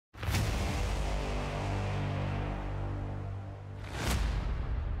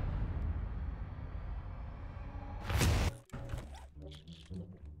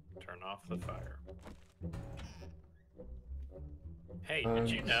Turn off the fire. Hey, did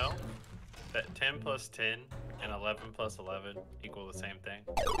you know that 10 plus 10 and 11 plus 11 equal the same thing?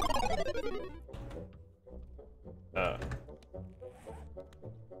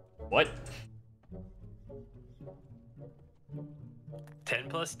 What? 10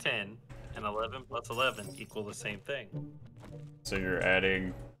 plus 10 and 11 plus 11 equal the same thing. So you're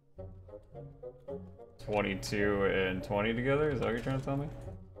adding 22 and 20 together? Is that what you're trying to tell me?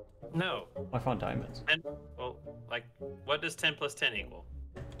 No. I found diamonds. Well, like, what does 10 plus 10 equal?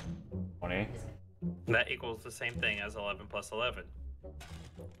 20. That equals the same thing as 11 plus 11.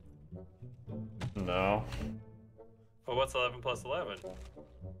 No. Well, what's 11 plus 11?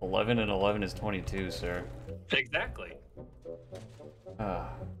 11 and 11 is 22, sir. Exactly.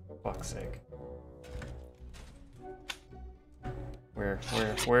 Ah, fuck's sake. Where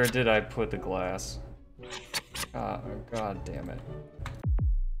did I put the glass? God damn it.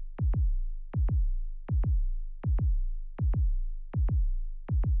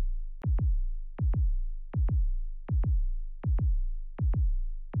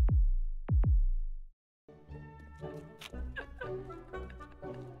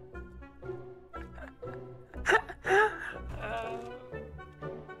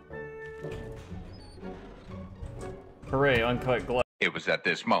 Hooray, uncut glass. It was at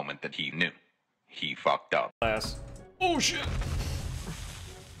this moment that he knew. He fucked up. Oh shit!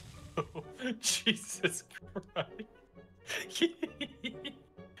 Jesus Christ.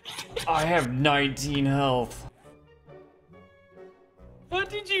 I have 19 health. What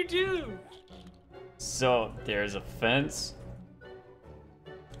did you do? So, there's a fence.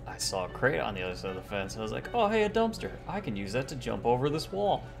 I saw a crate on the other side of the fence. I was like, oh hey, a dumpster. I can use that to jump over this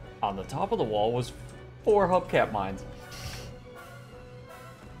wall. On the top of the wall was 4 hubcap mines.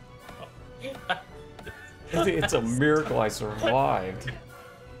 It's a miracle I survived.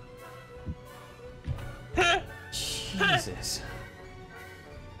 Jesus.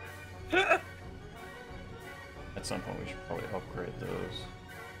 At some point we should probably upgrade those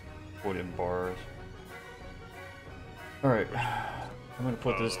wooden bars. Alright. I'm gonna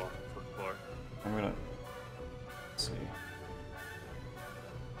put this... I'm gonna... Let's see.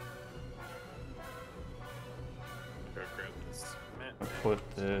 I put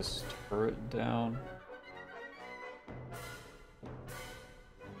this turret down.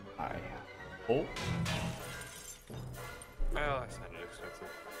 I hope. Oh, that sounded expensive.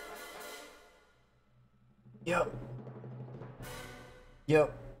 Yep.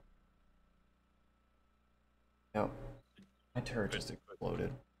 Yep. My turret just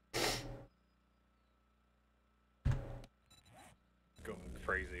exploded. Going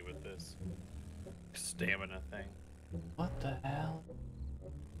crazy with this stamina thing. What the hell?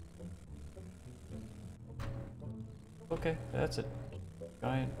 Okay, that's a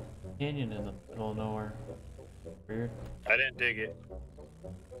giant canyon in the middle of nowhere. Weird. I didn't dig it.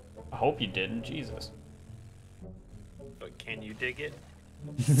 I hope you didn't, Jesus. But can you dig it?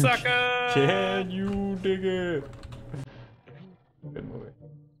 Sucker! Can you dig it? Good movie.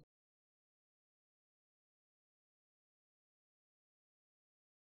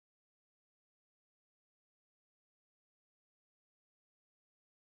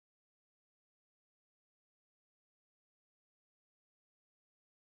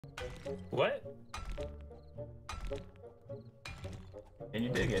 What? Can you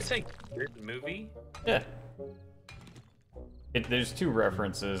dig it? It's a weird movie? Yeah. There's 2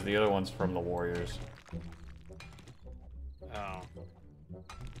 references. The other one's from the Warriors. Oh.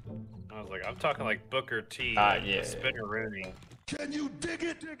 I was like, I'm talking like Booker T. Yeah. Spinner Rooney. Can you dig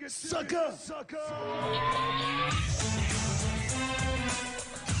it, sucker?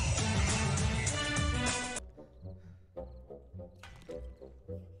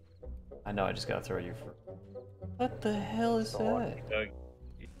 I know, I just gotta throw you for... What the hell is that?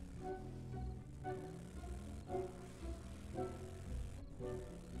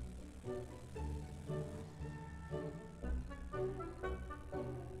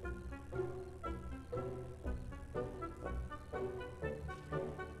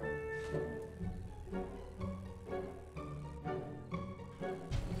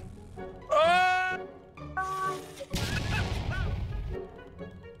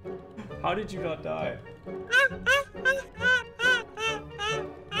 How did you not die?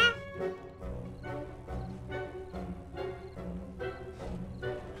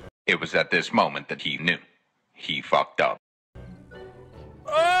 It was at this moment that he knew. He fucked up.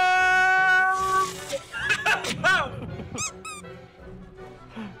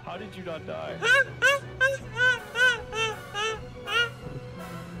 How did you not die?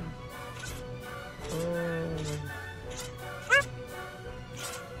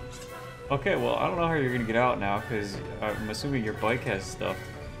 Okay, well, I don't know how you're gonna get out now, because I'm assuming your bike has stuff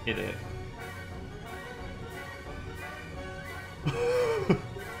in it.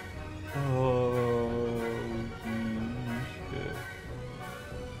 Oh, shit.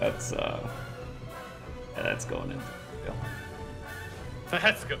 That's, yeah, that's going into the real.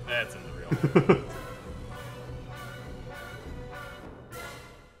 That's in the real.